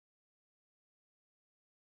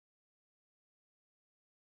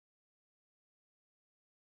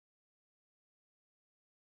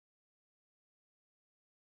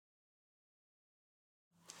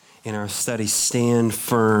in our study, Stand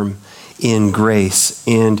Firm in Grace.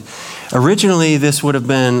 And originally this would have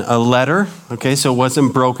been a letter, okay, so it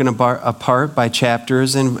wasn't broken apart by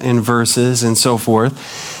chapters and verses and so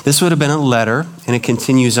forth. This would have been a letter, and it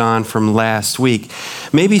continues on from last week.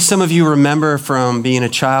 Maybe some of you remember from being a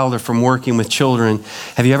child or from working with children,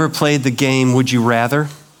 have you ever played the game Would You Rather?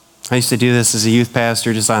 I used to do this as a youth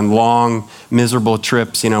pastor, just on long, miserable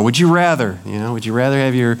trips. Would you rather? Would you rather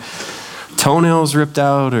have your toenails ripped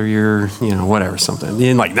out or your, whatever, something?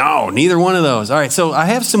 And like, no, neither one of those. All right, so I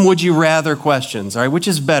have some would you rather questions. All right, which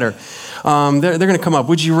is better? They're going to come up.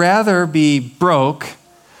 Would you rather be broke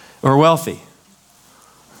or wealthy?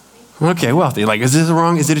 Okay, wealthy. Like, is this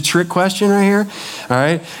wrong? Is it a trick question right here? All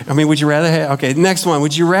right. Would you rather have, okay, next one.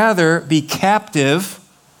 Would you rather be captive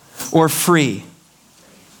or free?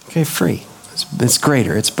 Okay, free. It's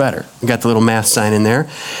greater. It's better. You got the little math sign in there.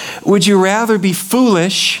 Would you rather be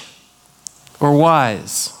foolish or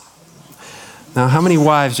wise? Now, how many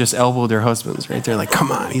wives just elbowed their husbands right there? Like,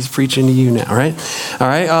 come on, he's preaching to you now, right? All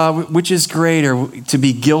right. Which is greater, to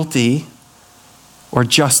be guilty or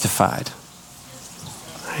justified?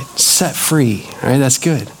 All right, set free. All right, that's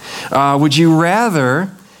good. Would you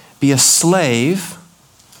rather be a slave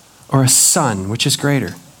or a son? Which is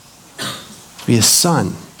greater? Be a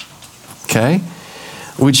son. Okay.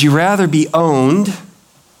 Would you rather be owned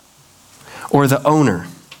or the owner?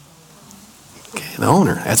 Okay, the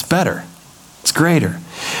owner. That's better. It's greater.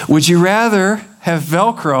 Would you rather have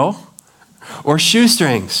Velcro or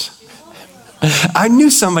shoestrings? I knew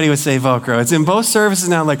somebody would say Velcro. It's in both services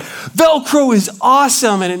now. Like, Velcro is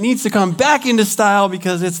awesome and it needs to come back into style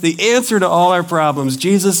because it's the answer to all our problems.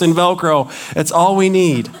 Jesus and Velcro. That's all we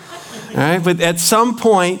need. All right, but at some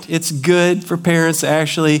point, it's good for parents to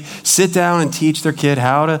actually sit down and teach their kid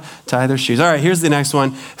how to tie their shoes. All right, here's the next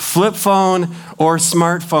one. Flip phone or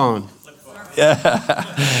smartphone?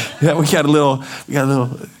 Yeah, we got a little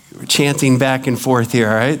chanting back and forth here,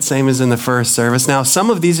 all right? Same as in the first service. Now, some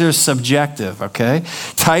of these are subjective, okay?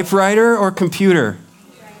 Typewriter or computer?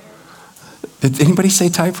 Did anybody say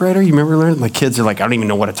typewriter? You remember learning? My kids are like, I don't even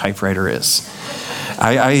know what a typewriter is.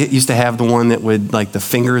 I used to have the one that would, like, the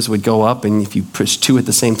fingers would go up, and if you push two at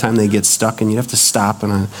the same time, they get stuck, and you'd have to stop,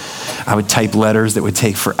 and I would type letters that would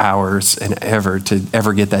take for hours and ever to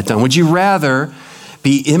get that done. Would you rather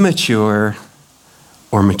be immature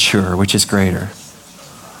or mature? Which is greater?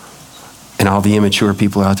 And all the immature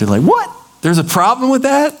people out there are like, what? There's a problem with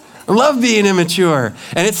that? I love being immature.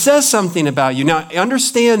 And it says something about you. Now,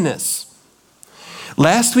 understand this.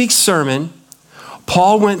 Last week's sermon,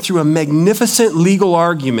 Paul went through a magnificent legal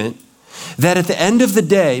argument that at the end of the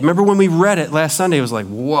day, remember when we read it last Sunday, it was like,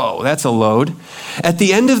 whoa, that's a load. At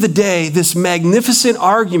the end of the day, this magnificent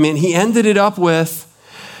argument, he ended it up with,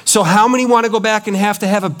 so how many want to go back and have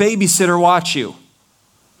a babysitter watch you?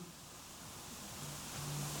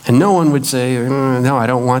 And no one would say, no, I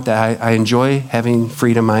don't want that. I enjoy having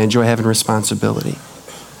freedom. I enjoy having responsibility.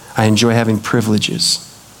 I enjoy having privileges.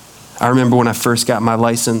 I remember when I first got my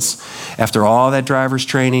license, after all that driver's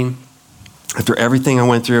training, after everything I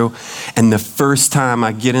went through, and the first time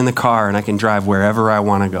I get in the car and I can drive wherever I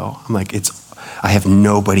want to go, I'm like, I have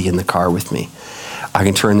nobody in the car with me. I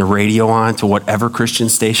can turn the radio on to whatever Christian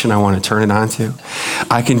station I want to turn it on to.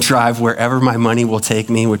 I can drive wherever my money will take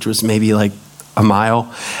me, which was maybe like a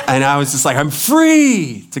mile. And I was just like, I'm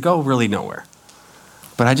free to go really nowhere.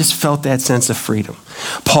 But I just felt that sense of freedom.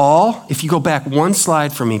 Paul, if you go back one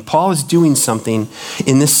slide for me, Paul is doing something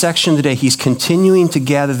in this section today. He's continuing to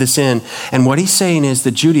gather this in. And what he's saying is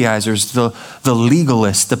the Judaizers, the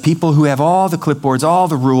legalists, the people who have all the clipboards, all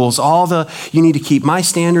the rules, you need to keep my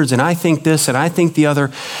standards, and I think this, and I think the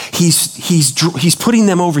other. He's putting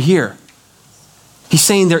them over here. He's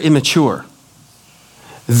saying they're immature.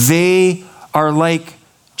 They are like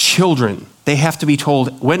children. They have to be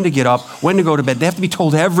told when to get up, when to go to bed. They have to be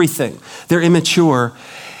told everything. They're immature.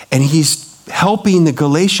 And he's helping the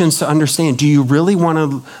Galatians to understand, do you really want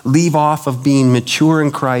to leave off of being mature in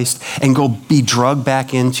Christ and go be drugged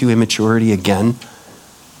back into immaturity again?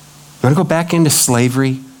 You want to go back into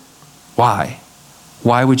slavery? Why?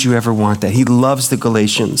 Why would you ever want that? He loves the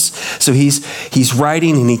Galatians. So he's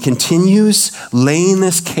writing and he continues laying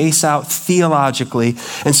this case out theologically.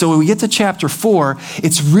 And so when we get to chapter 4,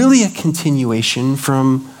 it's really a continuation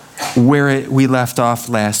from where we left off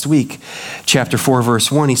last week. Chapter 4,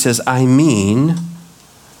 verse 1, he says, I mean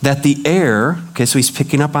that the heir, okay, so he's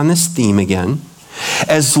picking up on this theme again,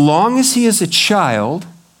 as long as he is a child,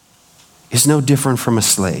 is no different from a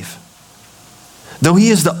slave, though he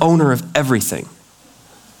is the owner of everything.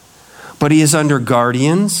 But he is under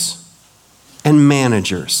guardians and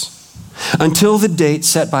managers until the date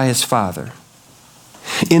set by his father.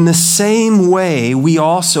 In the same way, we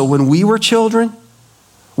also, when we were children,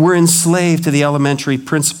 were enslaved to the elementary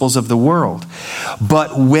principles of the world.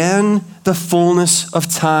 But when the fullness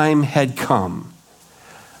of time had come,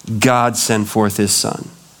 God sent forth his Son,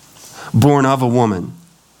 born of a woman,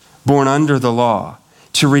 born under the law,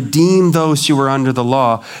 to redeem those who were under the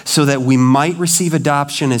law, so that we might receive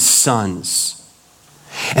adoption as sons.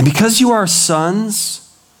 And because you are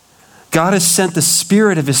sons, God has sent the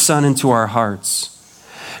Spirit of his Son into our hearts,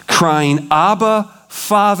 crying, Abba,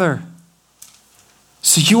 Father.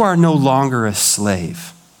 So you are no longer a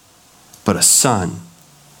slave, but a son.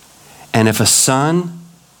 And if a son,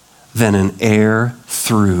 then an heir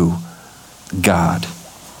through God.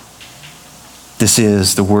 This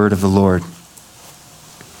is the word of the Lord.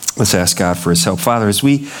 Let's ask God for his help. Father, as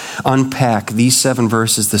we unpack these 7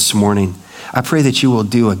 verses this morning, I pray that you will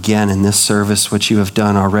do again in this service what you have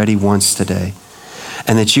done already once today,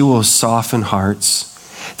 and that you will soften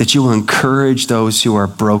hearts, that you will encourage those who are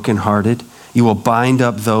brokenhearted, you will bind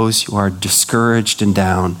up those who are discouraged and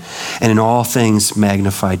down, and in all things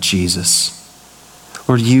magnify Jesus.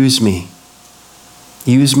 Lord, use me.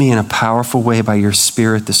 Use me in a powerful way by your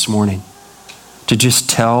Spirit this morning to just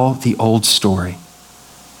tell the old story,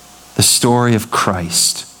 the story of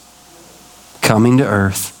Christ coming to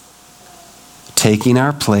earth, taking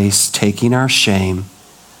our place, taking our shame,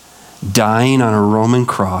 dying on a Roman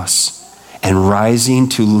cross, and rising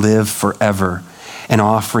to live forever and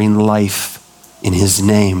offering life in his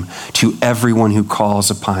name to everyone who calls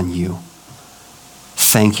upon you.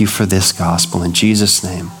 Thank you for this gospel. In Jesus'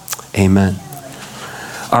 name, amen.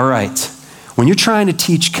 All right. When you're trying to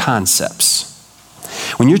teach concepts,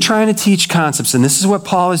 and this is what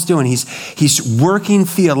Paul is doing, he's working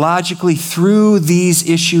theologically through these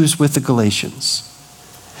issues with the Galatians.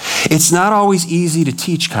 It's not always easy to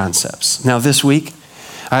teach concepts. Now this week,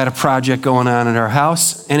 I had a project going on at our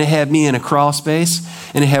house, and it had me in a crawl space,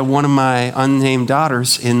 and it had one of my unnamed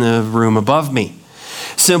daughters in the room above me.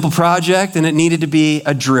 Simple project, and it needed to be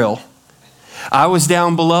a drill. I was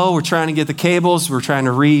down below. We're trying to get the cables. We're trying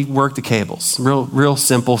to rework the cables. Real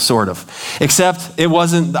simple, sort of. Except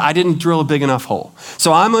I didn't drill a big enough hole.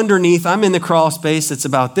 So I'm underneath. I'm in the crawl space that's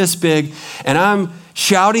about this big, and I'm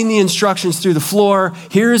shouting the instructions through the floor.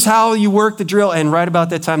 Here's how you work the drill. And right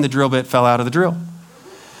about that time, the drill bit fell out of the drill.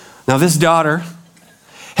 Now, this daughter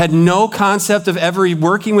had no concept of ever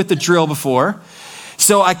working with the drill before.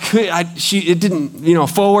 So it didn't,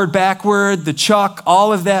 forward, backward, the chuck,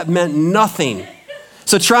 all of that meant nothing.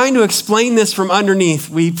 So trying to explain this from underneath,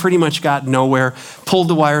 we pretty much got nowhere, pulled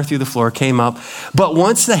the wire through the floor, came up. But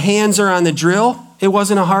once the hands are on the drill, it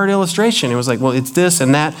wasn't a hard illustration. It was like, well, it's this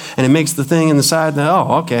and that, and it makes the thing in the side.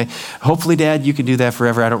 Oh, okay. Hopefully, Dad, you can do that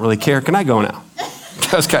forever. I don't really care. Can I go now?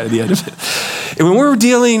 That was kind of the end of it. And when we're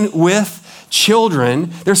dealing with children,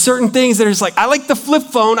 there's certain things that are just like, I like the flip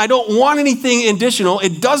phone. I don't want anything additional.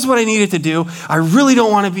 It does what I need it to do. I really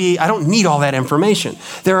don't I don't need all that information.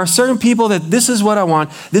 There are certain people that this is what I want.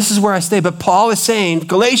 This is where I stay. But Paul is saying,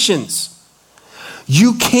 Galatians,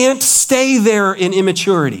 you can't stay there in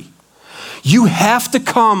immaturity. You have to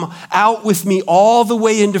come out with me all the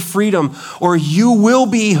way into freedom, or you will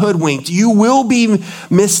be hoodwinked. You will be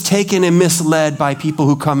mistaken and misled by people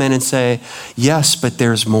who come in and say, yes, but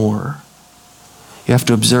there's more. You have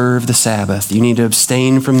to observe the Sabbath. You need to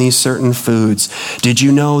abstain from these certain foods. Did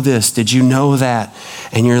you know this? Did you know that?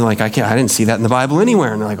 And you're like, I didn't see that in the Bible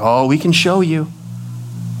anywhere. And they're like, oh, we can show you.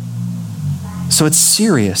 So it's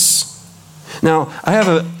serious. Now, I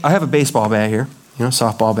have a baseball bat here,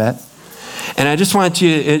 softball bat. And I just want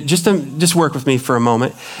you to just work with me for a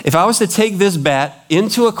moment. If I was to take this bat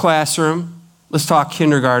into a classroom, let's talk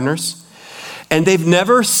kindergartners, and they've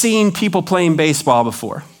never seen people playing baseball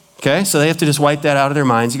before. Okay, so they have to just wipe that out of their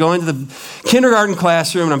minds. You go into the kindergarten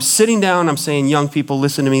classroom, and I'm sitting down, and I'm saying, young people,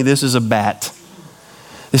 listen to me. This is a bat.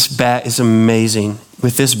 This bat is amazing.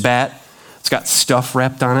 With this bat, it's got stuff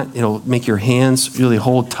wrapped on it. It'll make your hands really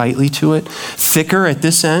hold tightly to it. Thicker at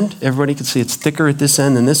this end. Everybody can see it's thicker at this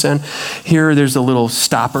end than this end. Here, there's a little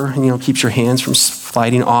stopper, and keeps your hands from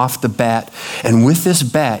sliding off the bat. And with this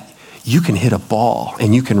bat, you can hit a ball,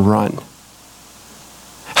 and you can run.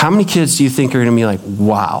 How many kids do you think are going to be like,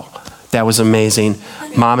 wow, that was amazing.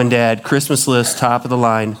 Mom and Dad, Christmas list, top of the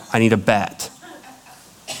line, I need a bat.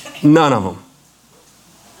 None of them.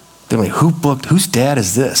 They're like, whose dad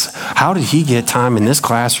is this? How did he get time in this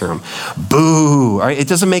classroom? Boo. All right? It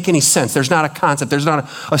doesn't make any sense. There's not a concept. There's not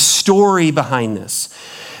a story behind this.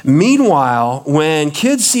 Meanwhile, when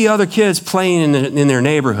kids see other kids playing in their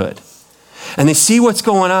neighborhood, And they see what's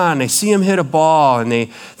going on. They see him hit a ball and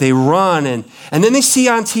they run. And then they see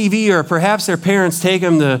on TV, or perhaps their parents take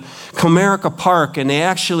them to Comerica Park and they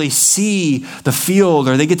actually see the field,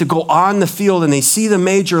 or they get to go on the field and they see the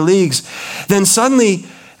major leagues. Then suddenly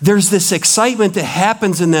there's this excitement that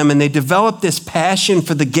happens in them and they develop this passion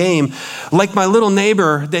for the game. Like my little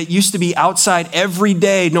neighbor that used to be outside every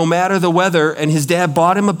day, no matter the weather, and his dad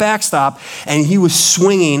bought him a backstop and he was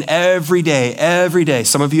swinging every day, every day.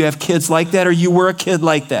 Some of you have kids like that, or you were a kid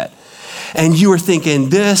like that. And you were thinking,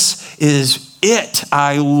 this is it.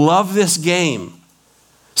 I love this game.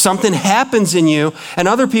 Something happens in you, and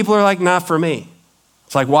other people are like, not for me.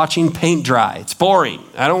 It's like watching paint dry. It's boring.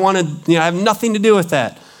 I don't want to, I have nothing to do with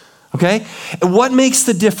that. Okay? And what makes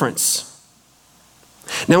the difference?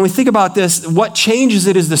 Now, when we think about this, what changes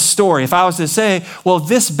it is the story. If I was to say, well,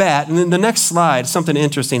 this bat, and then the next slide, something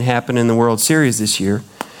interesting happened in the World Series this year.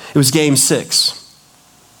 It was Game 6.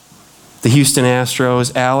 The Houston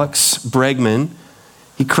Astros, Alex Bregman,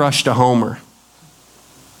 he crushed a homer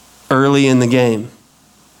early in the game.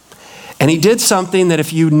 And he did something that,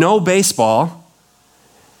 if you know baseball,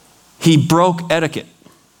 he broke etiquette.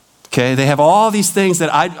 Okay, they have all these things that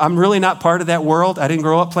I'm really not part of that world. I didn't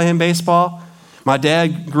grow up playing baseball. My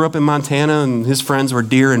dad grew up in Montana and his friends were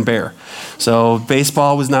deer and bear. So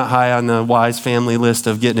baseball was not high on the Wise family list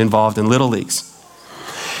of getting involved in little leagues.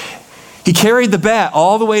 He carried the bat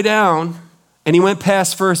all the way down and he went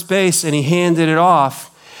past first base and he handed it off,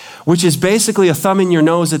 which is basically a thumb in your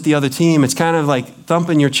nose at the other team. It's kind of like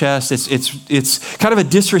thumping your chest. It's kind of a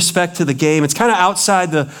disrespect to the game. It's kind of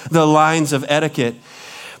outside the lines of etiquette.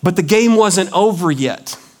 But the game wasn't over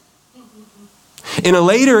yet. In a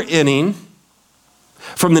later inning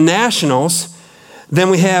from the Nationals, then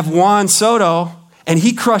we have Juan Soto, and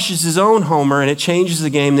he crushes his own homer, and it changes the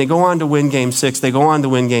game. They go on to win Game 6. They go on to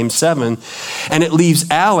win Game 7. And it leaves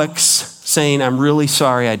Alex saying, I'm really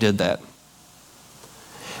sorry I did that.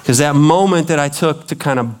 Because that moment that I took to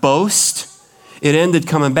kind of boast, it ended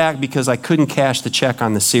coming back because I couldn't cash the check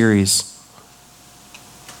on the series.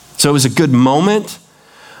 So it was a good moment.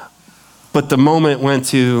 But the moment went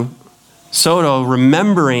to Soto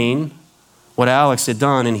remembering what Alex had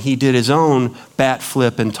done, and he did his own bat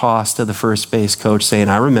flip and toss to the first base coach saying,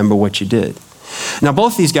 I remember what you did. Now,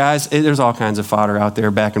 both these guys, there's all kinds of fodder out there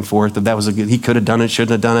back and forth. That was he could have done it,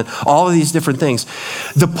 shouldn't have done it, all of these different things.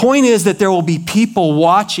 The point is that there will be people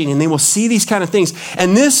watching and they will see these kind of things.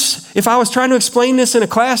 And this, if I was trying to explain this in a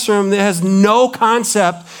classroom that has no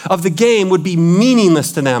concept of the game, would be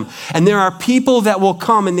meaningless to them. And there are people that will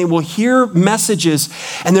come and they will hear messages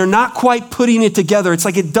and they're not quite putting it together. It's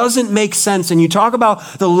like it doesn't make sense. And you talk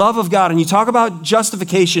about the love of God and you talk about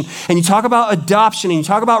justification and you talk about adoption and you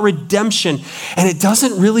talk about redemption. And it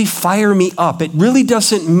doesn't really fire me up. It really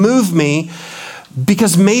doesn't move me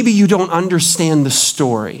because maybe you don't understand the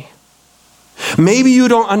story. Maybe you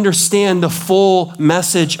don't understand the full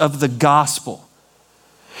message of the gospel.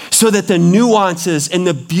 So that the nuances and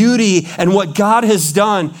the beauty and what God has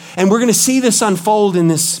done, and we're going to see this unfold in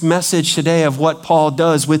this message today of what Paul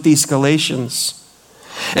does with these Galatians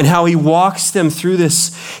and how he walks them through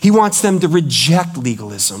this. He wants them to reject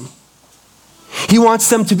legalism. He wants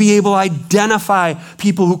them to be able to identify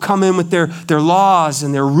people who come in with their laws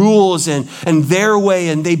and their rules and their way,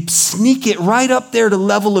 and they sneak it right up there to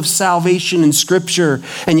level of salvation in Scripture.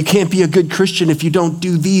 And you can't be a good Christian if you don't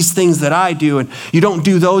do these things that I do, and you don't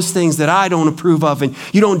do those things that I don't approve of, and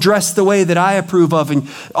you don't dress the way that I approve of, and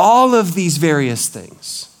all of these various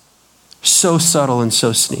things. So subtle and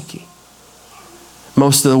so sneaky.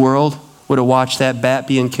 Most of the world would have watched that bat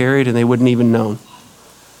being carried and they wouldn't even know.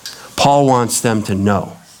 Paul wants them to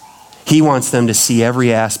know. He wants them to see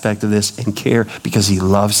every aspect of this and care because he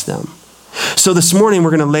loves them. So this morning, we're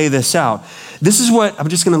going to lay this out. This is what, I'm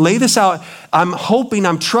just going to lay this out.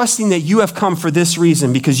 I'm trusting that you have come for this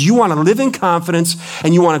reason because you want to live in confidence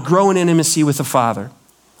and you want to grow in intimacy with the Father.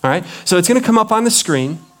 All right? So it's going to come up on the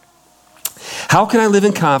screen. How can I live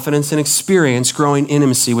in confidence and experience growing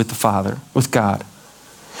intimacy with the Father, with God?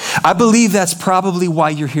 I believe that's probably why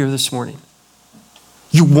you're here this morning.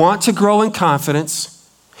 You want to grow in confidence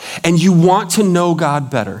and you want to know God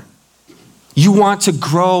better. You want to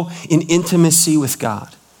grow in intimacy with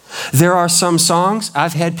God. There are some songs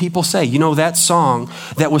I've had people say, that song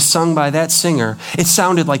that was sung by that singer, it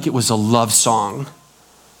sounded like it was a love song.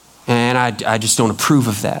 And I just don't approve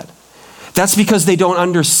of that. That's because they don't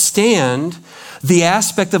understand the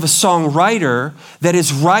aspect of a songwriter that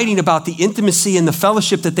is writing about the intimacy and the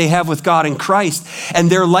fellowship that they have with God in Christ. And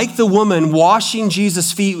they're like the woman washing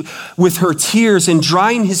Jesus' feet with her tears and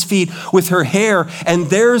drying his feet with her hair. And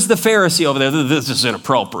there's the Pharisee over there. This is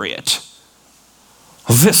inappropriate.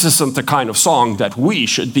 This isn't the kind of song that we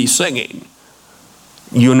should be singing.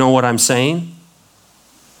 You know what I'm saying?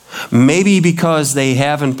 Maybe because they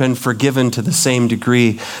haven't been forgiven to the same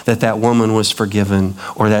degree that that woman was forgiven,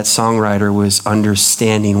 or that songwriter was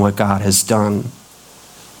understanding what God has done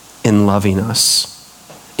in loving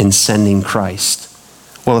us, in sending Christ.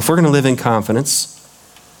 Well, if we're going to live in confidence,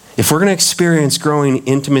 if we're going to experience growing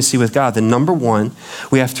intimacy with God, then number one,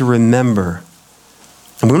 we have to remember.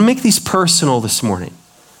 I'm going to make these personal this morning.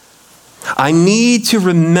 I need to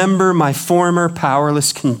remember my former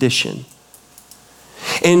powerless condition.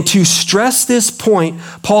 And to stress this point,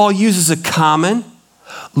 Paul uses a common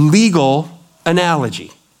legal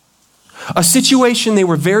analogy, a situation they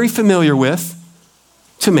were very familiar with,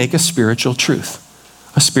 to make a spiritual truth,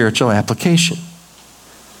 a spiritual application.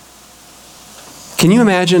 Can you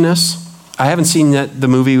imagine this? I haven't seen the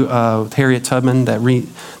movie with Harriet Tubman,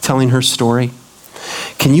 telling her story.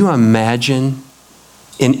 Can you imagine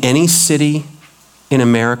in any city in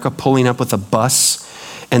America pulling up with a bus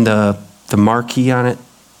and the marquee on it,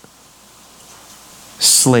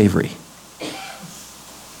 slavery?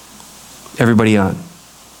 Everybody on.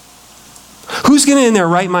 Who's going to, in their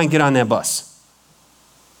right mind, get on that bus?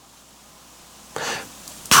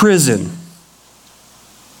 Prison.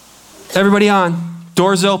 Everybody on.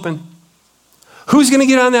 Doors open. Who's going to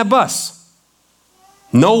get on that bus?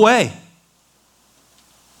 No way.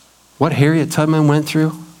 What Harriet Tubman went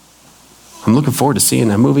through, I'm looking forward to seeing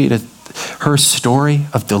that movie, her story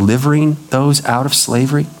of delivering those out of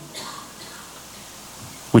slavery.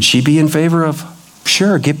 Would she be in favor of,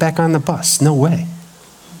 sure, get back on the bus? No way.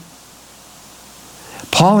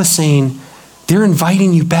 Paul is saying, they're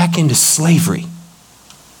inviting you back into slavery.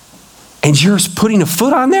 And you're putting a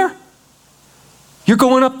foot on there? You're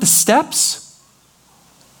going up the steps?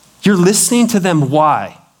 You're listening to them.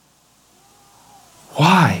 Why?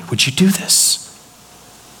 Why would you do this?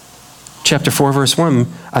 Chapter 4, verse 1,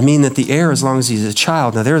 I mean that the heir, as long as he's a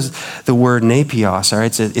child. Now there's the word napios, all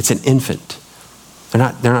right? It's an infant. They're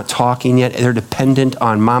not talking yet. They're dependent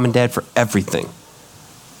on mom and dad for everything.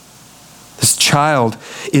 This child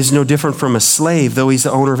is no different from a slave, though he's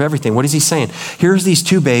the owner of everything. What is he saying? Here's these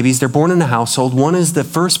two babies. They're born in a household. One is the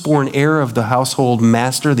firstborn heir of the household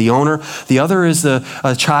master, the owner. The other is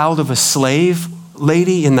a child of a slave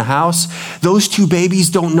lady in the house. Those two babies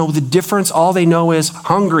don't know the difference. All they know is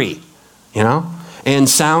hungry, and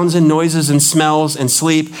sounds and noises and smells and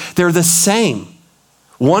sleep. They're the same.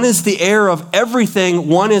 One is the heir of everything.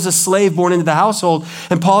 One is a slave born into the household.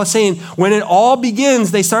 And Paul is saying, when it all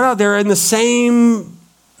begins, they start out, they're in the same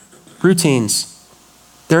routines.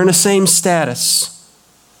 They're in the same status.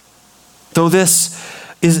 Though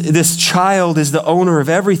this child is the owner of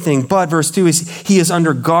everything, but verse 2 is he is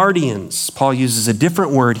under guardians. Paul uses a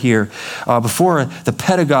different word here. Before, the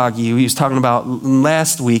pedagogy he was talking about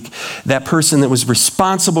last week, that person that was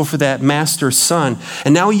responsible for that master's son.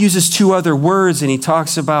 And now he uses two other words, and he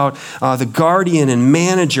talks about the guardian and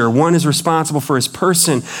manager. One is responsible for his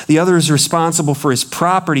person. The other is responsible for his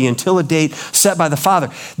property until a date set by the father.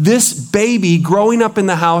 This baby growing up in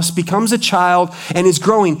the house becomes a child and is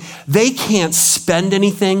growing. They can't spend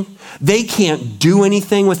anything. They can't do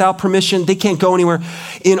anything without permission. They can't go anywhere.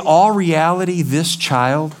 In all reality, this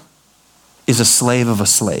child is a slave of a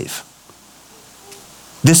slave.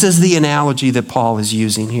 This is the analogy that Paul is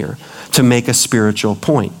using here to make a spiritual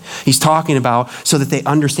point. He's talking about so that they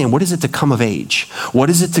understand, what is it to come of age? What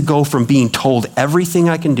is it to go from being told everything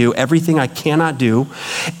I can do, everything I cannot do,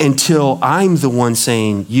 until I'm the one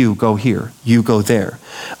saying, you go here, you go there.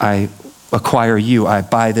 I acquire you, I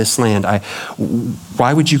buy this land.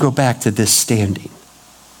 Why would you go back to this standing?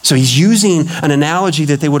 So he's using an analogy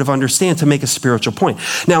that they would have understood to make a spiritual point.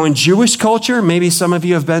 Now in Jewish culture, maybe some of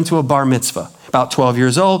you have been to a bar mitzvah. About 12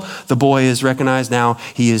 years old, the boy is recognized now.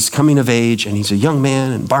 He is coming of age and he's a young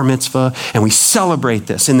man and bar mitzvah. And we celebrate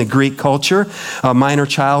this. In the Greek culture, a minor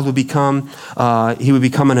child would become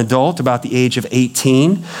an adult about the age of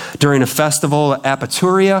 18 during a festival at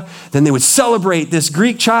Apaturia. Then they would celebrate this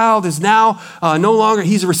Greek child is now no longer,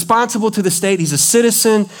 he's responsible to the state. He's a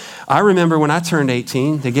citizen. I remember when I turned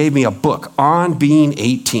 18, they gave me a book on being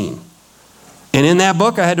 18. And in that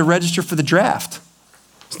book, I had to register for the draft.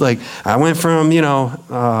 It's like, I went from, be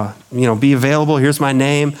available, here's my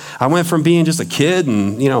name. I went from being just a kid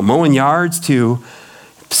and, mowing yards to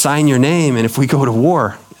sign your name. And if we go to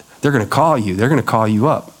war, they're going to call you. They're going to call you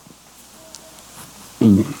up.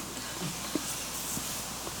 We'll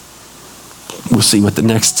see what the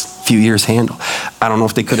next few years handle. I don't know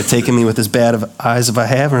if they could have taken me with as bad of eyes as I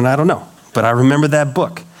have, and I don't know. But I remember that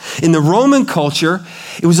book. In the Roman culture,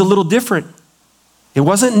 it was a little different. It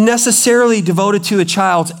wasn't necessarily devoted to a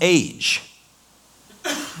child's age.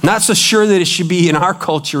 Not so sure that it should be in our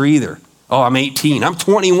culture either. Oh, I'm 18, I'm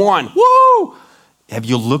 21, woo! Have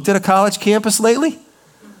you looked at a college campus lately?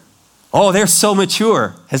 Oh, they're so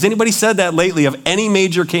mature. Has anybody said that lately of any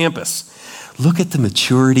major campus? Look at the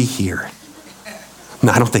maturity here.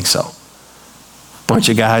 No, I don't think so. Bunch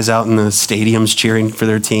of guys out in the stadiums cheering for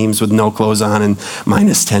their teams with no clothes on and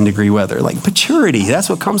minus 10 degree weather. Like maturity, that's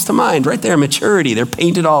what comes to mind right there, maturity. They're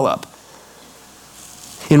painted all up.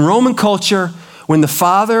 In Roman culture, when the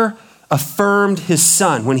father affirmed his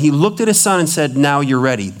son, when he looked at his son and said, now you're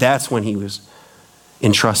ready, that's when he was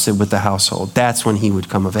entrusted with the household. That's when he would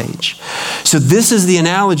come of age. So this is the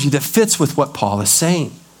analogy that fits with what Paul is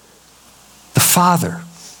saying.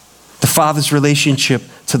 The father's relationship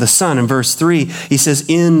to the son. In verse 3, he says,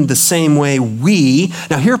 in the same way we.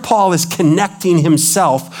 Now here Paul is connecting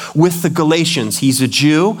himself with the Galatians. He's a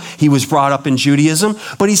Jew. He was brought up in Judaism,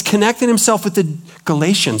 but he's connecting himself with the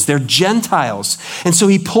Galatians. They're Gentiles. And so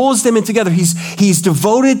he pulls them in together. He's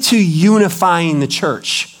devoted to unifying the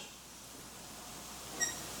church.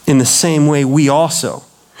 In the same way we also,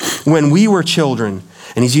 when we were children,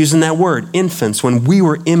 and he's using that word, infants, when we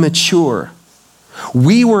were immature,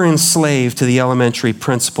 we were enslaved to the elementary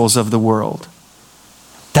principles of the world.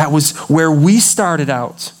 That was where we started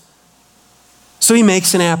out. So he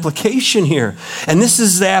makes an application here. And this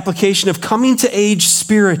is the application of coming to age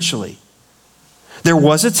spiritually. There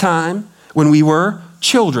was a time when we were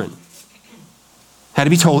children. Had to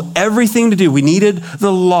be told everything to do. We needed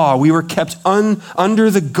the law. We were kept under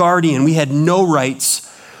the guardian. We had no rights.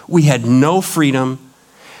 We had no freedom.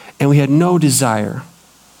 And we had no desire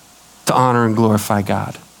to honor and glorify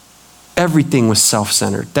God. Everything was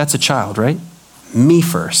self-centered. That's a child, right? Me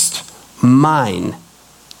first. Mine.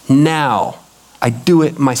 Now. I do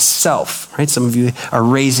it myself, right? Some of you are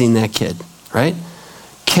raising that kid, right?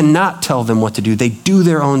 Cannot tell them what to do. They do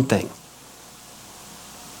their own thing.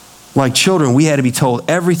 Like children, we had to be told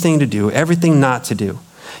everything to do, everything not to do.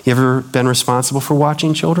 You ever been responsible for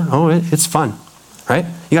watching children? Oh, it's fun, right?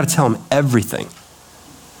 You got to tell them everything.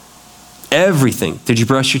 Everything. Did you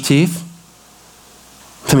brush your teeth?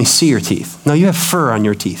 Let me see your teeth. No, you have fur on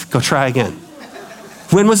your teeth. Go try again.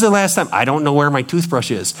 When was the last time? I don't know where my toothbrush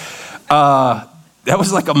is. That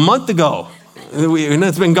was like a month ago. And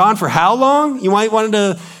it's been gone for how long? You might want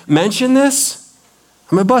to mention this.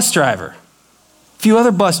 I'm a bus driver. A few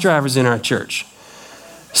other bus drivers in our church.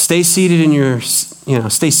 Stay seated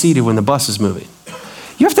stay seated when the bus is moving.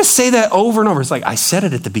 You have to say that over and over. It's like, I said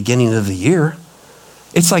it at the beginning of the year.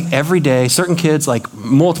 It's like every day, certain kids, like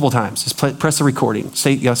multiple times, just press the recording.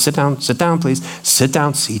 Say, sit down, please. Sit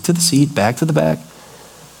down, seat to the seat, back to the back.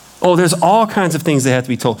 Oh, there's all kinds of things that have to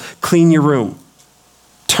be told. Clean your room.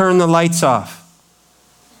 Turn the lights off.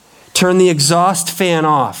 Turn the exhaust fan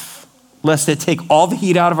off, lest it take all the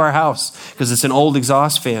heat out of our house, because it's an old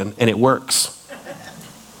exhaust fan and it works.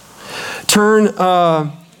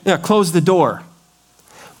 Close the door.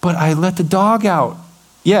 But I let the dog out.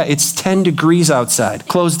 Yeah, it's 10 degrees outside.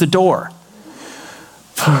 Close the door.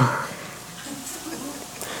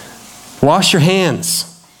 Wash your hands.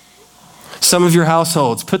 Some of your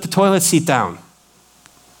households, put the toilet seat down.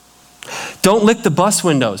 Don't lick the bus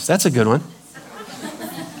windows. That's a good one.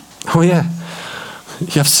 Oh yeah,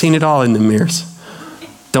 I've seen it all in the mirrors.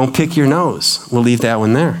 Don't pick your nose. We'll leave that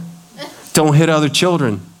one there. Don't hit other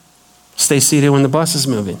children. Stay seated when the bus is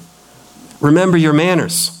moving. Remember your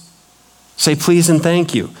manners. Say please and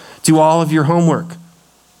thank you. Do all of your homework.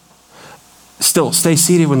 Still, stay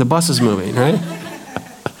seated when the bus is moving, right?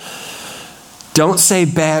 Don't say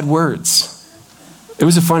bad words. It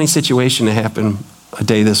was a funny situation that happened a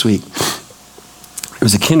day this week. It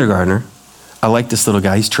was a kindergartner. I like this little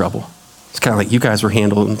guy. He's trouble. It's kind of like you guys were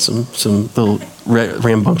handling some little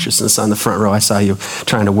rambunctiousness on the front row. I saw you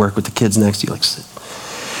trying to work with the kids next to you. Like,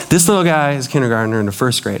 this little guy is a kindergartner and a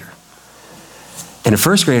first grader. And the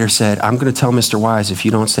first grader said, I'm going to tell Mr. Wise if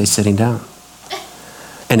you don't stay sitting down.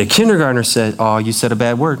 And the kindergartner said, oh, you said a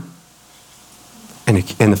bad word. And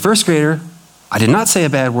the first grader, I did not say a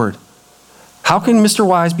bad word. How can Mr.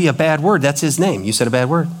 Wise be a bad word? That's his name. You said a bad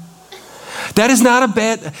word. That is not a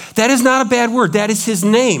bad word. That is his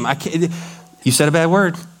name. You said a bad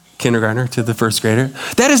word, kindergartner to the first grader.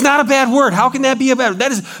 That is not a bad word. How can that be a bad word?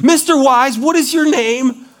 That is, Mr. Wise, what is your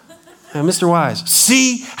name? Mr. Wise.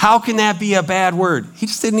 See, how can that be a bad word? He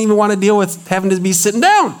just didn't even want to deal with having to be sitting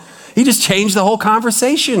down. He just changed the whole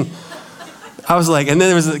conversation. I was like, and then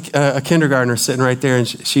there was a kindergartner sitting right there, and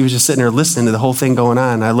she was just sitting there listening to the whole thing going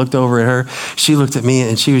on. And I looked over at her. She looked at me,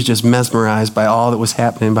 and she was just mesmerized by all that was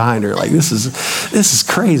happening behind her. Like, this is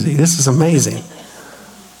crazy. This is amazing.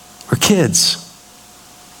 We're kids.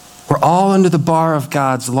 We're all under the bar of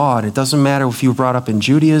God's law. And it doesn't matter if you were brought up in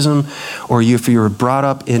Judaism or if you were brought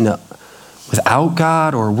up without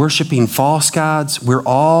God or worshiping false gods. We're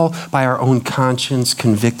all, by our own conscience,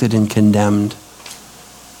 convicted and condemned.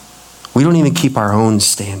 We don't even keep our own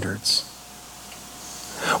standards.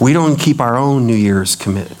 We don't keep our own New Year's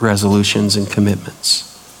resolutions and commitments,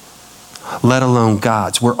 let alone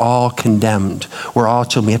God's. We're all condemned. We're all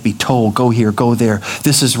children. We have to be told, go here, go there.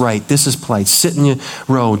 This is right. This is polite. Sit in your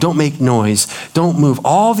row. Don't make noise. Don't move.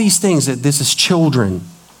 All these things that this is children.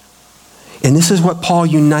 And this is what Paul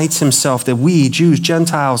unites himself, that we, Jews,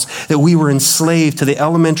 Gentiles, that we were enslaved to the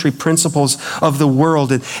elementary principles of the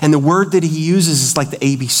world. And the word that he uses is like the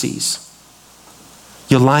ABCs.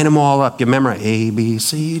 You line them all up. You memorize A, B,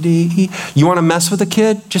 C, D, E. You want to mess with a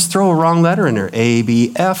kid? Just throw a wrong letter in there. A,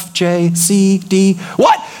 B, F, J, C, D.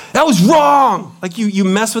 What? That was wrong. Like you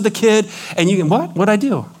mess with a kid and you can, what'd I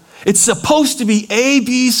do? It's supposed to be A,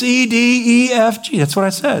 B, C, D, E, F, G. That's what I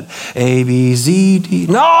said. A, B, Z, D.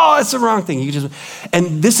 No, that's the wrong thing.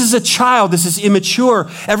 And this is a child. This is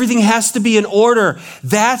immature. Everything has to be in order.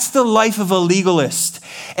 That's the life of a legalist.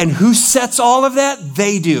 And who sets all of that?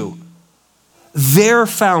 They do. Their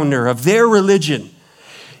founder of their religion.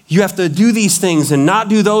 You have to do these things and not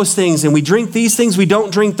do those things. And we drink these things. We don't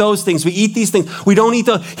drink those things. We eat these things. We don't eat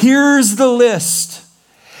those. Here's the list.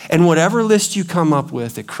 And whatever list you come up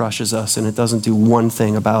with, it crushes us and it doesn't do one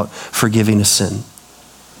thing about forgiving a sin.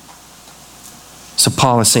 So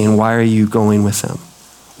Paul is saying, why are you going with them?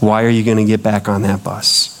 Why are you going to get back on that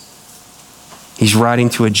bus? He's writing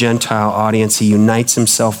to a Gentile audience. He unites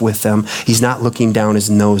himself with them. He's not looking down his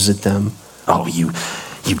nose at them. Oh, you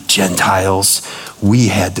Gentiles, we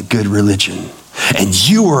had the good religion. And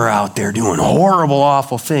you were out there doing horrible,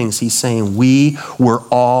 awful things. He's saying we were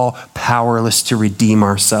all powerless to redeem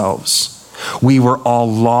ourselves. We were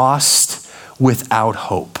all lost without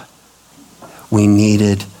hope. We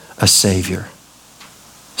needed a Savior.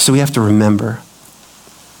 So we have to remember.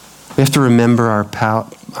 We have to remember our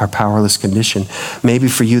powerless condition. Maybe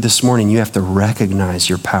for you this morning, you have to recognize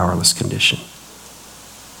your powerless condition.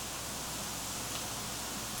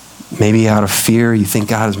 Maybe out of fear, you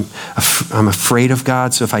think I'm afraid of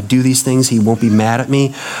God, so if I do these things, he won't be mad at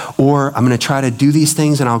me. Or I'm going to try to do these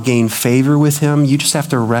things and I'll gain favor with him. You just have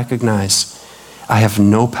to recognize I have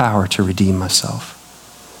no power to redeem myself.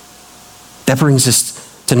 That brings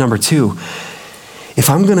us to number 2. If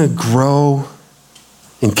I'm going to grow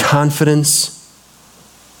in confidence,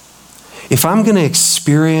 if I'm going to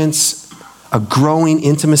experience a growing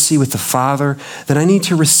intimacy with the Father, then I need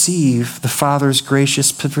to receive the Father's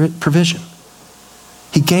gracious provision.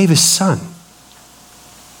 He gave his Son.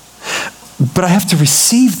 But I have to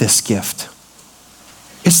receive this gift.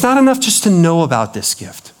 It's not enough just to know about this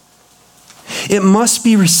gift. It must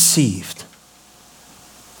be received.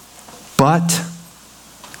 But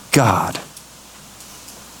God.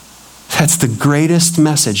 That's the greatest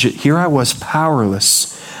message. Here I was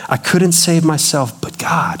powerless. I couldn't save myself, but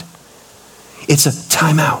God. It's a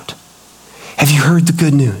timeout. Have you heard the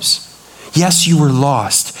good news? Yes, you were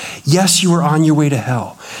lost. Yes, you were on your way to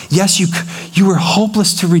hell. Yes, you were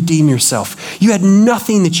hopeless to redeem yourself. You had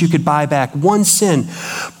nothing that you could buy back, one sin.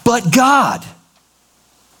 But God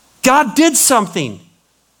did something.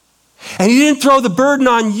 And he didn't throw the burden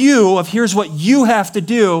on you of here's what you have to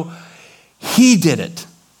do. He did it.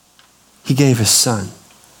 He gave his Son.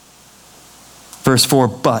 Verse 4,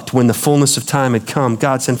 but when the fullness of time had come,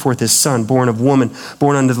 God sent forth his Son, born of woman,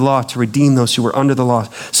 born under the law, to redeem those who were under the law,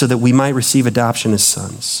 so that we might receive adoption as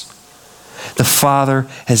sons. The Father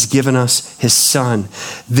has given us his Son.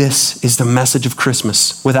 This is the message of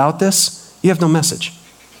Christmas. Without this, you have no message.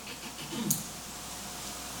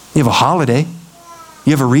 You have a holiday.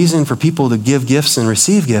 You have a reason for people to give gifts and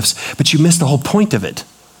receive gifts, but you miss the whole point of it.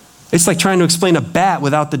 It's like trying to explain a bat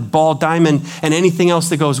without the ball, diamond, and anything else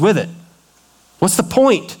that goes with it. What's the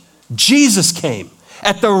point? Jesus came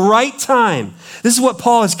at the right time. This is what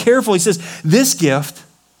Paul is careful. He says, this gift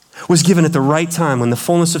was given at the right time when the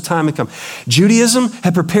fullness of time had come. Judaism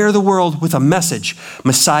had prepared the world with a message.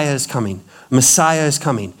 Messiah is coming. Messiah is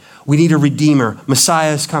coming. We need a redeemer.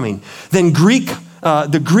 Messiah is coming. Then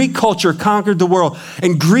the Greek culture conquered the world,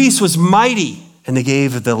 and Greece was mighty, and they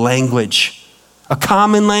gave the language. A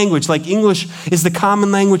common language, like English is the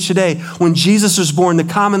common language today. When Jesus was born, the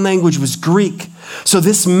common language was Greek. So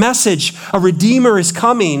this message, a Redeemer is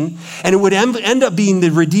coming, and it would end up being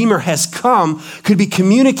the Redeemer has come, could be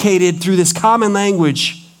communicated through this common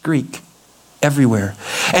language, Greek, everywhere.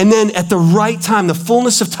 And then at the right time, the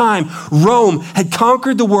fullness of time, Rome had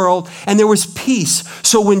conquered the world and there was peace.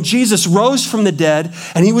 So when Jesus rose from the dead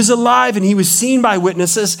and he was alive and he was seen by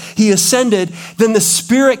witnesses, he ascended, then the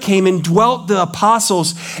Spirit came and dwelt the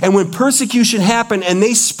apostles. And when persecution happened and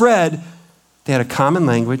they spread, they had a common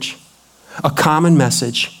language, a common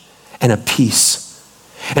message, and a peace.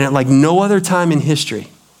 And at like no other time in history,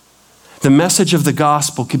 the message of the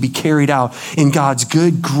gospel could be carried out in God's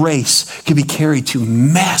good grace, could be carried to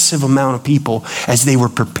massive amount of people as they were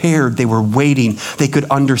prepared, they were waiting, they could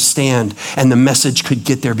understand, and the message could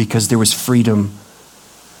get there because there was freedom.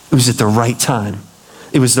 It was at the right time.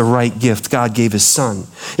 It was the right gift. God gave his son.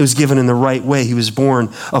 It was given in the right way. He was born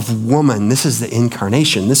of woman. This is the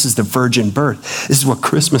incarnation. This is the virgin birth. This is what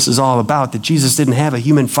Christmas is all about, that Jesus didn't have a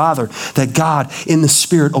human father, that God in the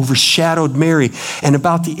Spirit overshadowed Mary. And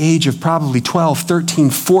about the age of probably 12, 13,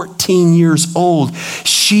 14 years old,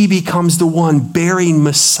 she becomes the one bearing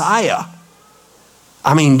Messiah.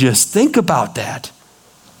 I mean, just think about that.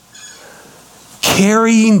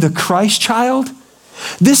 Carrying the Christ child.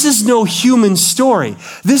 This is no human story.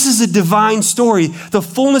 This is a divine story. The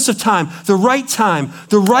fullness of time, the right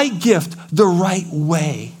gift, the right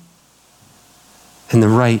way, and the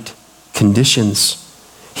right conditions.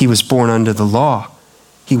 He was born under the law.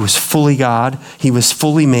 He was fully God. He was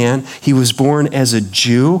fully man. He was born as a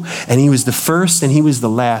Jew, and he was the first and he was the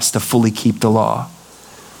last to fully keep the law.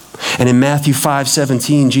 And in Matthew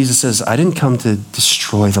 5:17, Jesus says, I didn't come to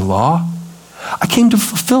destroy the law. I came to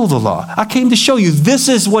fulfill the law. I came to show you this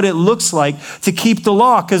is what it looks like to keep the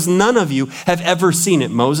law, because none of you have ever seen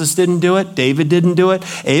it. Moses didn't do it. David didn't do it.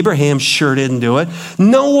 Abraham sure didn't do it.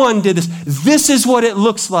 No one did this. This is what it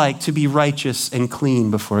looks like to be righteous and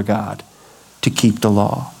clean before God, to keep the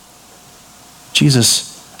law.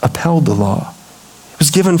 Jesus upheld the law. It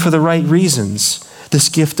was given for the right reasons. This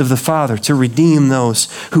gift of the Father to redeem those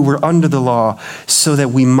who were under the law so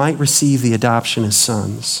that we might receive the adoption as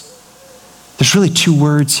sons. There's really two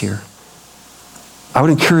words here. I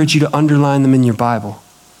would encourage you to underline them in your Bible.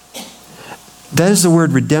 That is the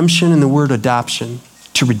word redemption and the word adoption,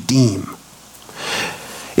 to redeem.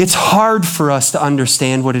 It's hard for us to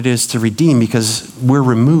understand what it is to redeem because we're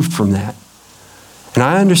removed from that. And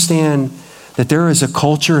I understand that there is a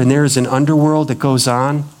culture and there is an underworld that goes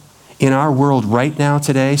on in our world right now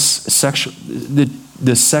today,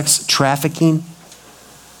 the sex trafficking.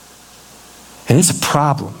 And it's a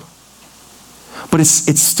problem. But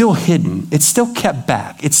it's still hidden. It's still kept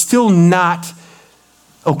back. It's still not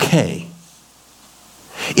okay.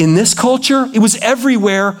 In this culture, it was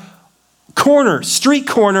everywhere. Corners, street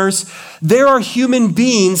corners, there are human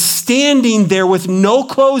beings standing there with no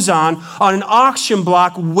clothes on an auction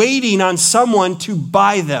block waiting on someone to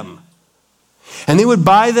buy them. And they would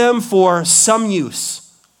buy them for some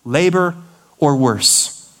use, labor or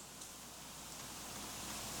worse.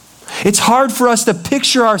 It's hard for us to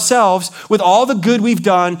picture ourselves with all the good we've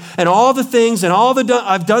done and all the things and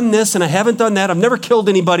I've done this and I haven't done that. I've never killed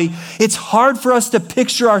anybody. It's hard for us to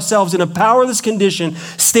picture ourselves in a powerless condition,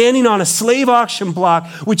 standing on a slave auction block,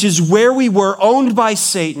 which is where we were, owned by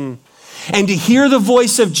Satan, and to hear the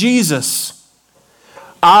voice of Jesus.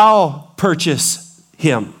 I'll purchase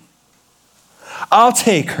him. I'll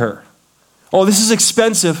take her. Oh, this is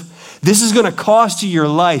expensive. This is going to cost you your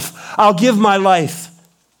life. I'll give my life.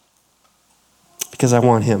 Because I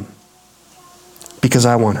want him. Because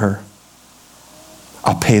I want her.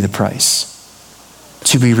 I'll pay the price.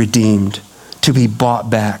 To be redeemed. To be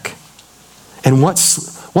bought back. And what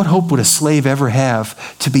hope would a slave ever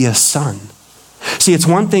have to be a son? See, it's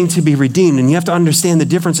one thing to be redeemed, and you have to understand the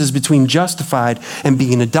differences between justified and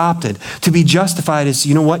being adopted. To be justified is,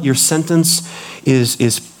 you know what? Your sentence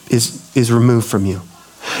is removed from you.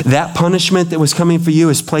 That punishment that was coming for you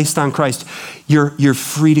is placed on Christ. You're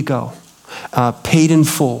free to go. Paid in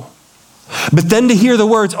full. But then to hear the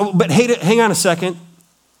words, oh, but hang on a second.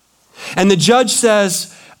 And the judge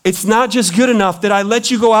says, it's not just good enough that I let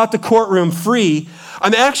you go out the courtroom free.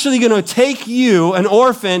 I'm actually going to take you, an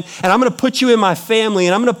orphan, and I'm going to put you in my family,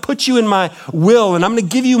 and I'm going to put you in my will, and I'm going to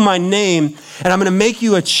give you my name, and I'm going to make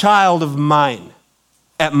you a child of mine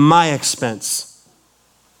at my expense.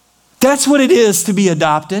 That's what it is to be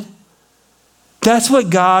adopted. That's what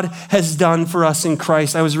God has done for us in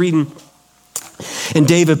Christ. I was reading, and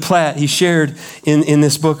David Platt, he shared in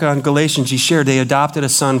this book on Galatians, he shared they adopted a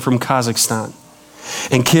son from Kazakhstan.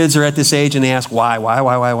 And kids are at this age and they ask, why?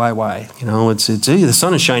 You know, it's the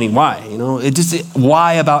sun is shining, why? You know,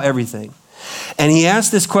 why about everything? And he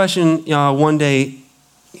asked this question one day.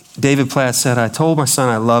 David Platt said, I told my son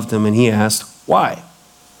I loved him, and he asked, why?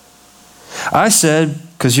 I said,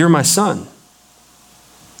 because you're my son.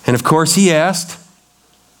 And of course he asked,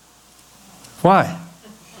 Why?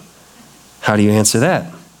 How do you answer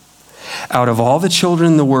that? Out of all the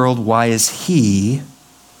children in the world, why is he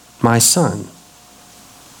my son?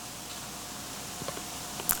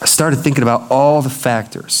 I started thinking about all the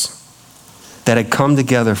factors that had come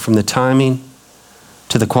together, from the timing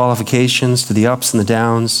to the qualifications to the ups and the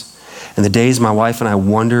downs, and the days my wife and I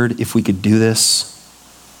wondered if we could do this.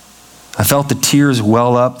 I felt the tears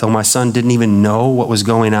well up, though my son didn't even know what was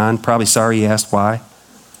going on. Probably sorry he asked why.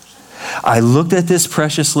 I looked at this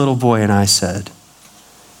precious little boy and I said,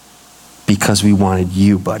 because we wanted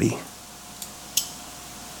you, buddy.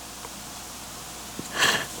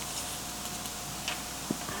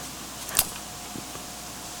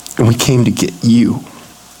 And we came to get you.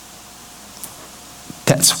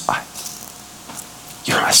 That's why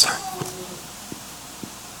you're my son.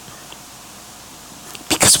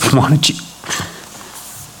 Because we wanted you.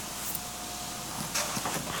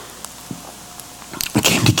 We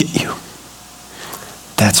came to get you.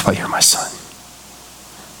 That's why you're my son.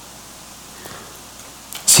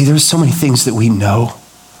 See, there's so many things that we know,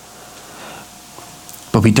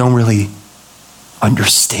 but we don't really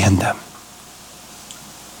understand them.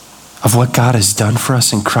 Of what God has done for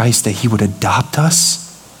us in Christ, that he would adopt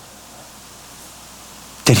us,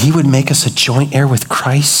 that he would make us a joint heir with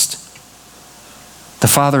Christ. The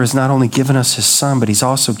Father has not only given us his Son, but he's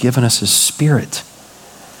also given us his Spirit.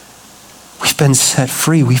 We've been set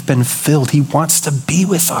free. We've been filled. He wants to be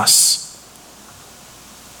with us.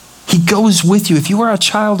 He goes with you. If you are a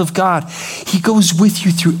child of God, he goes with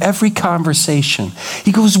you through every conversation.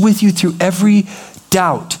 He goes with you through every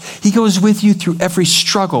doubt. He goes with you through every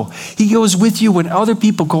struggle. He goes with you when other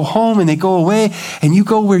people go home and they go away and you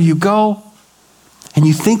go where you go and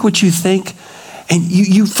you think what you think and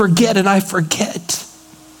you forget and I forget.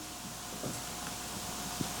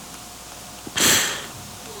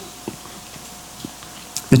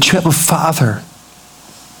 That you have a Father.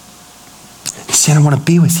 He said, I want to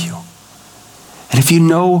be with you. And if you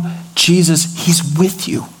know Jesus, he's with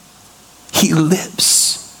you. He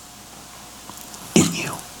lives in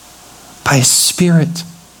you by his Spirit.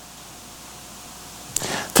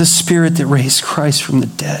 The Spirit that raised Christ from the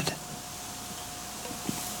dead.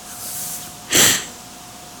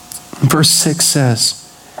 Verse 6 says,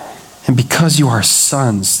 and because you are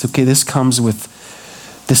sons, okay, this comes with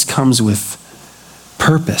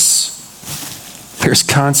purpose. There's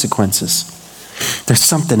consequences. There's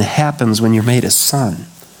something that happens when you're made a son.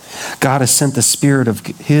 God has sent the Spirit of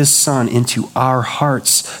his Son into our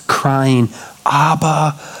hearts, crying,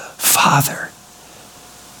 Abba, Father.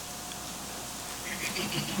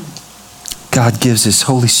 God gives his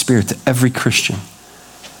Holy Spirit to every Christian.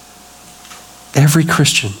 Every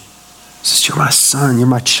Christian says, you're my son, you're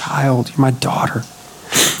my child, you're my daughter.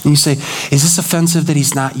 And you say, is this offensive that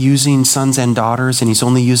he's not using sons and daughters and he's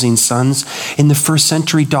only using sons? In the first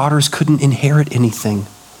century, daughters couldn't inherit anything.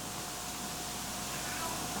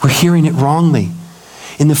 We're hearing it wrongly.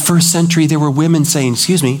 In the first century, there were women saying,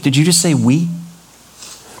 excuse me, did you just say we?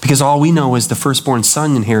 Because all we know is the firstborn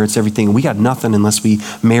son inherits everything. And we got nothing unless we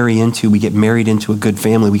get married into a good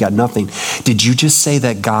family. We got nothing. Did you just say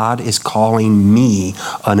that God is calling me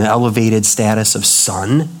an elevated status of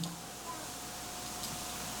son?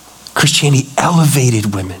 Christianity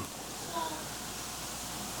elevated women.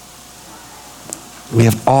 We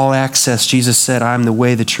have all access. Jesus said, I'm the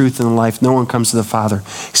way, the truth, and the life. No one comes to the Father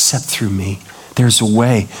except through me. There's a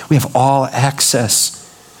way. We have all access.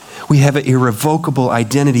 We have an irrevocable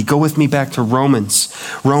identity. Go with me back to Romans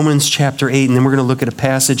chapter 8, and then we're going to look at a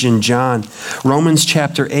passage in John. Romans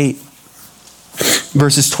chapter 8,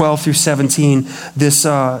 verses 12 through 17. This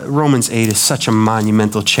Romans 8 is such a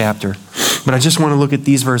monumental chapter. But I just want to look at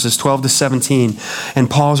these verses, 12 to 17. And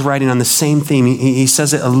Paul's writing on the same theme. He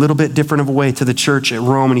says it a little bit different of a way to the church at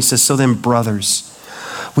Rome. And he says, so then, brothers,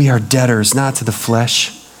 we are debtors, not to the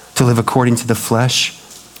flesh, to live according to the flesh.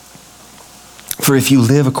 For if you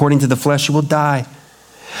live according to the flesh, you will die.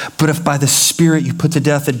 But if by the Spirit you put to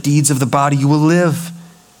death the deeds of the body, you will live.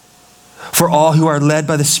 For all who are led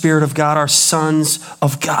by the Spirit of God are sons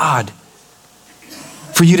of God.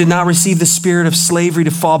 For you did not receive the spirit of slavery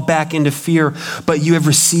to fall back into fear, but you have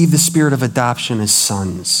received the spirit of adoption as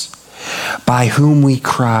sons, by whom we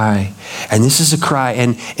cry. And this is a cry,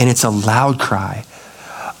 and it's a loud cry.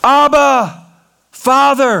 Abba,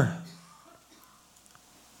 Father.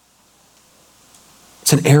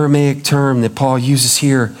 It's an Aramaic term that Paul uses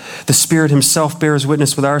here. The Spirit himself bears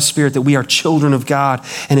witness with our spirit that we are children of God,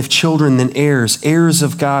 and if children, then heirs, heirs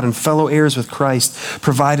of God and fellow heirs with Christ,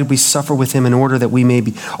 provided we suffer with him in order that we may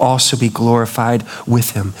also be glorified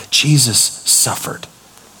with him. Jesus suffered.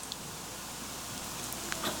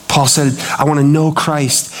 Paul said, I want to know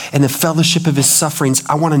Christ and the fellowship of his sufferings.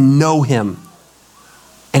 I want to know him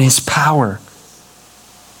and his power.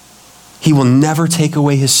 He will never take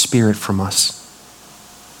away his spirit from us.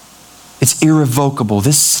 It's irrevocable.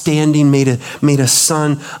 This standing made a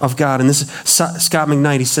son of God. And this is Scott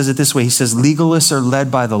McKnight. He says it this way. He says, legalists are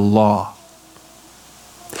led by the law.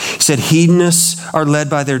 He said, hedonists are led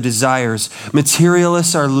by their desires.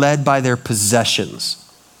 Materialists are led by their possessions.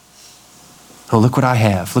 Oh, look what I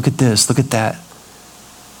have. Look at this. Look at that.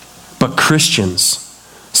 But Christians,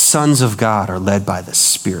 sons of God, are led by the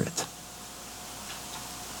Spirit.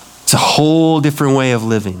 It's a whole different way of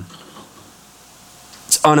living.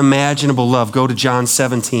 It's unimaginable love. Go to John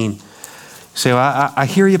 17. Say, well, I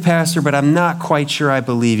hear you, Pastor, but I'm not quite sure I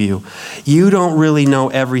believe you. You don't really know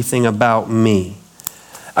everything about me.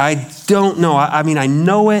 I don't know. I mean, I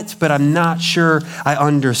know it, but I'm not sure I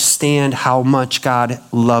understand how much God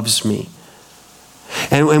loves me.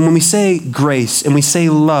 And when we say grace and we say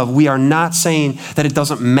love, we are not saying that it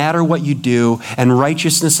doesn't matter what you do and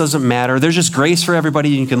righteousness doesn't matter. There's just grace for everybody.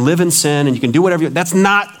 You can live in sin and you can do whatever. That's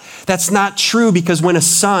not true, because when a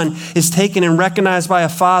son is taken and recognized by a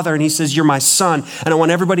father and he says, you're my son, and I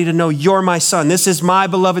want everybody to know you're my son. This is my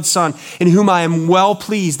beloved son in whom I am well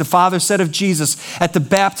pleased. The father said of Jesus at the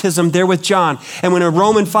baptism there with John. And when a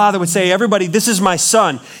Roman father would say, everybody, this is my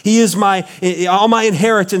son. He is all my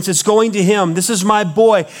inheritance is going to him. This is my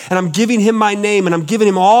boy, and I'm giving him my name, and I'm giving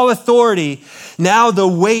him all authority. Now the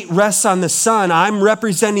weight rests on the son. I'm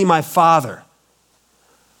representing my father.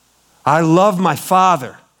 I love my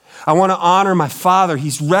father. I want to honor my father.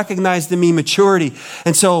 He's recognized in me maturity.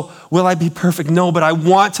 And so, will I be perfect? No, but I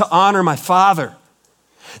want to honor my father.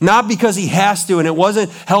 Not because he has to, and it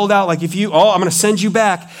wasn't held out like I'm going to send you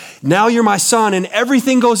back. Now you're my son, and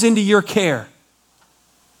everything goes into your care.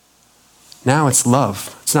 Now it's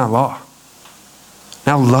love. It's not law.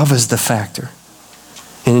 Now love is the factor.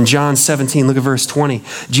 And in John 17, look at verse 20.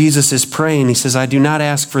 Jesus is praying. He says, I do not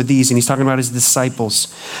ask for these. And he's talking about his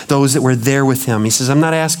disciples, those that were there with him. He says, I'm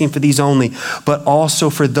not asking for these only, but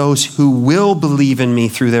also for those who will believe in me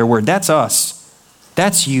through their word. That's us.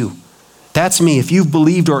 That's you. That's me. If you've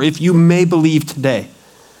believed or if you may believe today,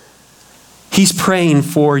 he's praying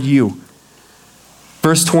for you.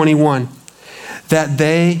 Verse 21, that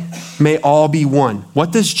they may all be one.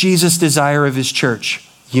 What does Jesus desire of his church?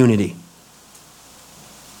 Unity.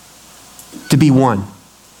 To be one,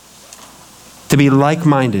 to be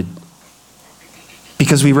like-minded,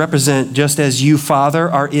 because we represent, just as you, Father,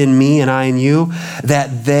 are in me and I in you,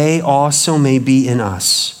 that they also may be in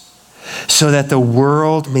us, so that the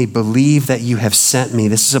world may believe that you have sent me.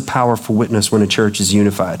 This is a powerful witness when a church is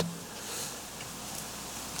unified.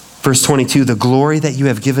 Verse 22, the glory that you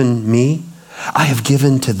have given me, I have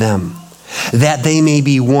given to them, that they may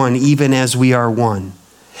be one, even as we are one.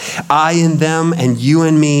 I in them and you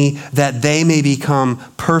in me, that they may become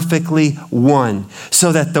perfectly one,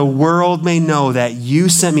 so that the world may know that you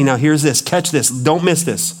sent me. Now here's this, catch this, don't miss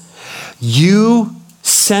this. You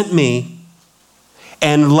sent me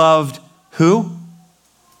and loved who?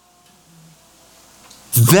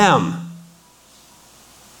 Them.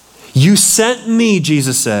 You sent me,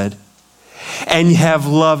 Jesus said, and have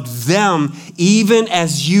loved them even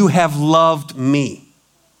as you have loved me.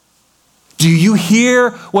 Do you hear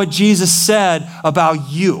what Jesus said about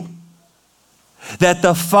you? That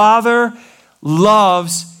the Father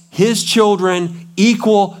loves his children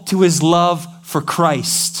equal to his love for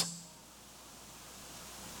Christ.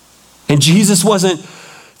 And Jesus wasn't,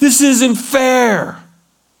 this isn't fair.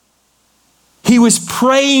 He was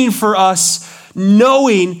praying for us,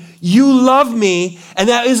 knowing you love me, and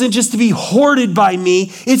that isn't just to be hoarded by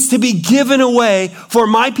me, it's to be given away for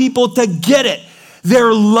my people to get it.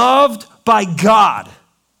 They're loved by God.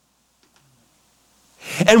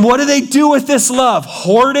 And what do they do with this love?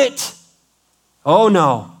 Hoard it? Oh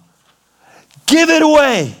no. Give it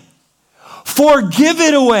away. Forgive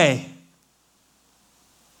it away.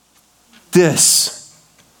 This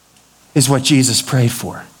is what Jesus prayed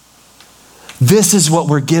for. This is what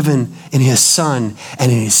we're given in his Son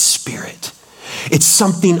and in his Spirit. It's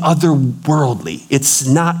something otherworldly. It's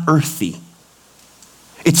not earthy.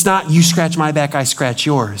 It's not you scratch my back, I scratch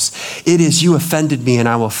yours. It is you offended me and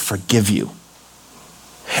I will forgive you.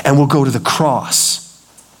 And we'll go to the cross.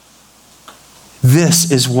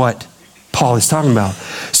 This is what Paul is talking about.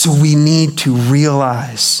 So we need to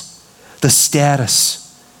realize the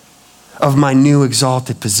status of my new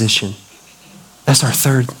exalted position. That's our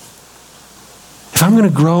third. If I'm going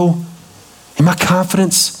to grow in my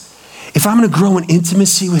confidence, if I'm going to grow in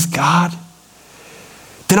intimacy with God,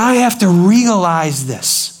 then I have to realize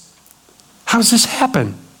this. How does this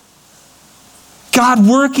happen? God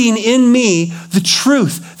working in me, the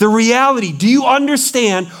truth, the reality. Do you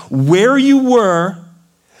understand where you were,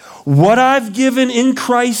 what I've given in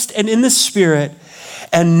Christ and in the Spirit,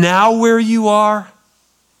 and now where you are?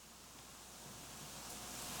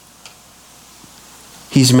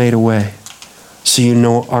 He's made a way. So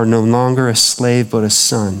you are no longer a slave, but a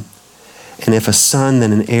son. And if a son,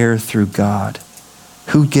 then an heir through God.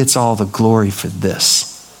 Who gets all the glory for this?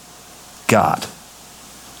 God.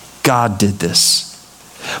 God did this.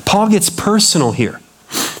 Paul gets personal here.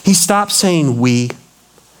 He stops saying we.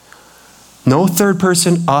 No third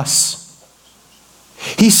person, us.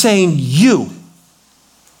 He's saying you.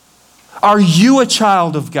 Are you a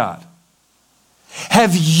child of God?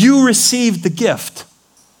 Have you received the gift?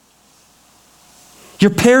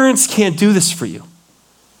 Your parents can't do this for you.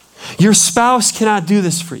 Your spouse cannot do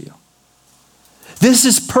this for you. This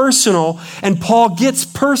is personal, and Paul gets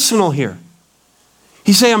personal here.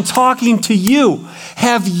 He's saying, I'm talking to you.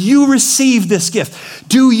 Have you received this gift?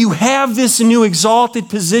 Do you have this new exalted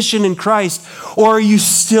position in Christ, or are you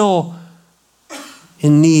still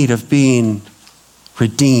in need of being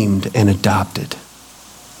redeemed and adopted?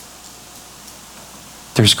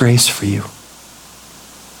 There's grace for you.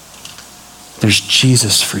 There's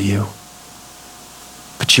Jesus for you.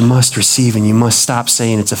 But you must receive, and you must stop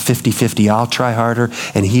saying it's a 50-50. I'll try harder,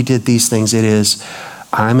 and he did these things. It is,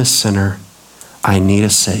 I'm a sinner. I need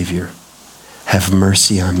a Savior. Have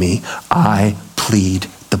mercy on me. I plead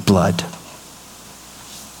the blood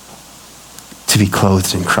to be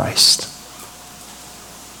clothed in Christ.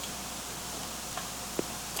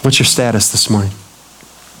 What's your status this morning?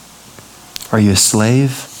 Are you a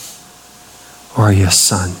slave or are you a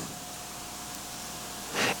son?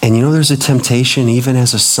 And you know there's a temptation, even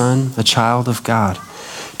as a son, a child of God,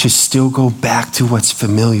 to still go back to what's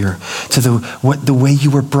familiar, to the way you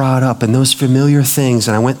were brought up and those familiar things.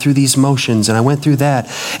 And I went through these motions and I went through that.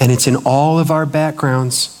 And it's in all of our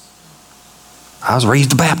backgrounds. I was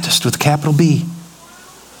raised a Baptist with a capital B.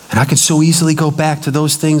 And I could so easily go back to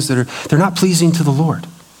those things that they're not pleasing to the Lord.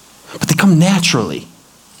 But they come naturally.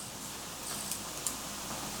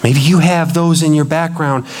 Maybe you have those in your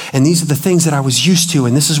background, and these are the things that I was used to,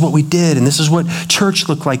 and this is what we did, and this is what church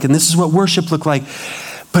looked like, and this is what worship looked like.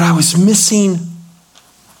 But I was missing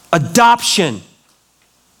adoption.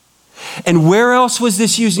 And where else was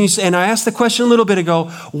this used? And I asked the question a little bit ago,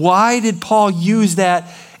 why did Paul use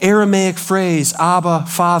that Aramaic phrase, Abba,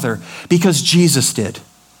 Father? Because Jesus did.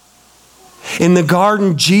 In the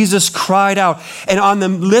garden, Jesus cried out. And on the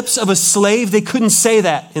lips of a slave, they couldn't say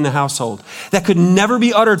that in the household. That could never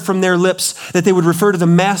be uttered from their lips, that they would refer to the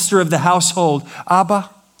master of the household. Abba,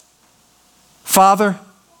 Father,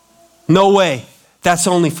 no way. That's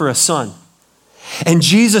only for a son. And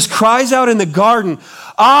Jesus cries out in the garden,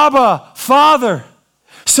 Abba, Father,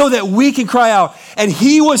 so that we can cry out. And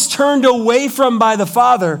he was turned away from by the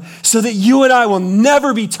Father so that you and I will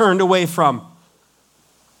never be turned away from.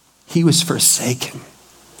 He was forsaken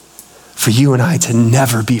for you and I to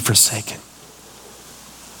never be forsaken.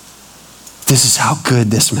 This is how good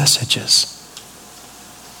this message is.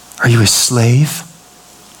 Are you a slave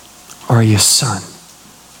or are you a son?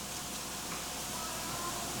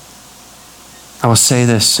 I will say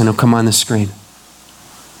this and it'll come on the screen.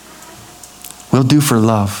 We'll do for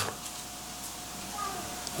love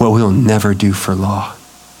what we'll never do for law.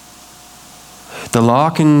 The law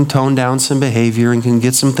can tone down some behavior and can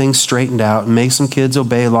get some things straightened out and make some kids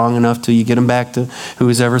obey long enough till you get them back to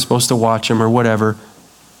who's ever supposed to watch them or whatever.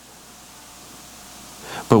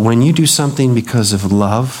 But when you do something because of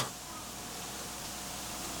love,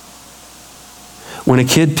 when a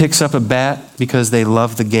kid picks up a bat because they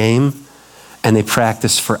love the game and they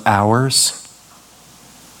practice for hours,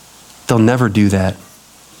 they'll never do that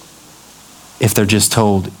if they're just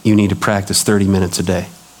told you need to practice 30 minutes a day.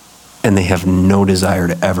 And they have no desire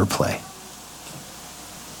to ever play.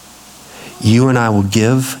 You and I will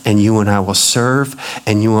give, and you and I will serve,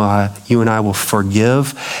 and you and I will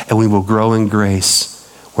forgive, and we will grow in grace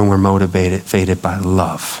when we're motivated by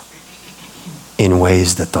love in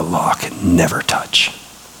ways that the law can never touch.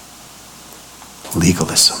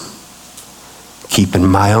 Legalism. Keeping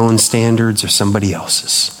my own standards or somebody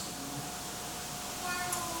else's.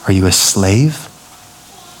 Are you a slave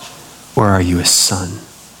or are you a son?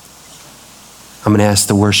 I'm going to ask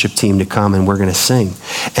the worship team to come and we're going to sing.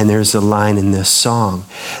 And there's a line in this song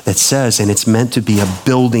that says, and it's meant to be a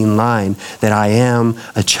building line, that I am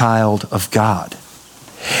a child of God.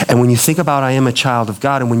 And when you think about I am a child of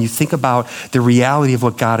God, and when you think about the reality of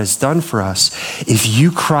what God has done for us, if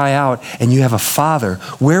you cry out and you have a father,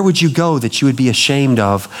 where would you go that you would be ashamed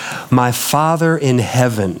of? My Father in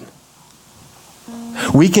heaven.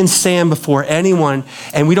 We can stand before anyone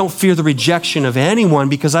and we don't fear the rejection of anyone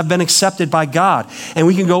because I've been accepted by God. And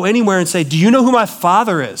we can go anywhere and say, do you know who my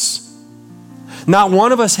Father is? Not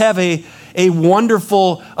one of us have a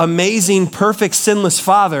wonderful, amazing, perfect, sinless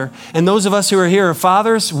Father. And those of us who are here are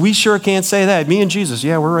fathers, we sure can't say that. Me and Jesus,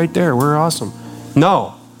 yeah, we're right there. We're awesome.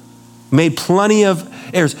 No. Made plenty of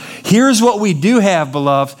errors. Here's what we do have,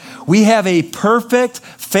 beloved. We have a perfect,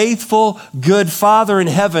 faithful, good Father in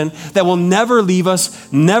heaven that will never leave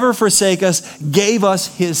us, never forsake us, gave us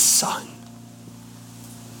his Son.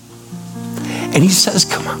 And he says,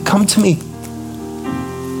 come on, come to me.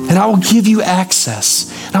 And I will give you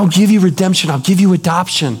access. And I'll give you redemption. I'll give you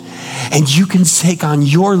adoption. And you can take on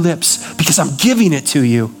your lips because I'm giving it to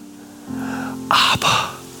you.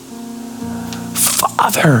 Abba,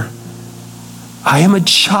 Father, I am a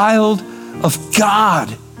child of God.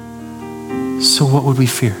 So what would we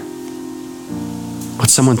fear? What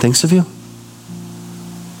someone thinks of you?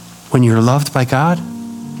 When you're loved by God,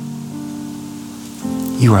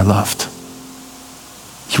 you are loved.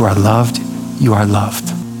 You are loved. You are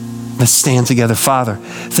loved. Let's stand together. Father,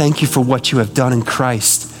 thank you for what you have done in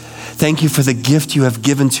Christ. Thank you for the gift you have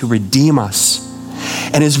given to redeem us.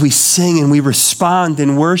 And as we sing and we respond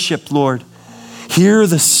in worship, Lord, hear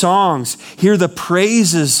the songs, hear the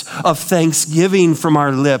praises of thanksgiving from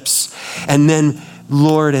our lips. And then,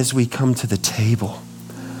 Lord, as we come to the table,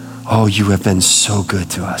 oh, you have been so good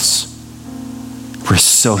to us. We're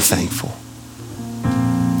so thankful.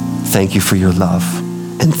 Thank you for your love,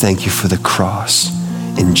 and thank you for the cross.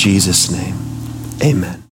 In Jesus' name,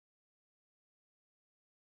 amen.